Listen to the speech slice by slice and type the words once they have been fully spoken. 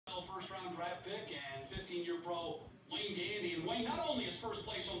first-round draft pick and 15-year pro Wayne Gandy. And Wayne, not only is first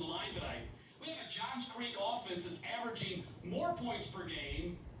place on the line tonight, we have a Johns Creek offense that's averaging more points per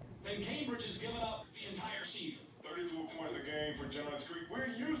game than Cambridge has given up the entire season. 34 points a game for Johns Creek. We're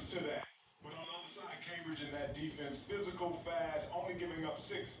used to that. But on the other side, Cambridge in that defense, physical, fast, only giving up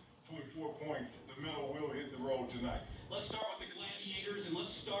 6.4 points. The middle will hit the road tonight. Let's start with the Gladiators, and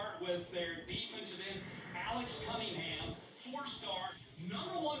let's start with their defensive end, Alex Cunningham, 4-star,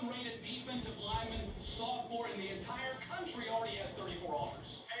 #1 rated defensive lineman, sophomore in the entire country, already has 34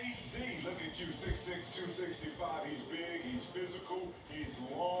 offers. AC, look at you, 6'6", 265. He's big, he's physical, he's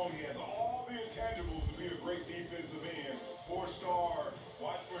long, he has all the intangibles to be a great defensive end. 4-star,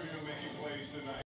 watch for him and he plays tonight.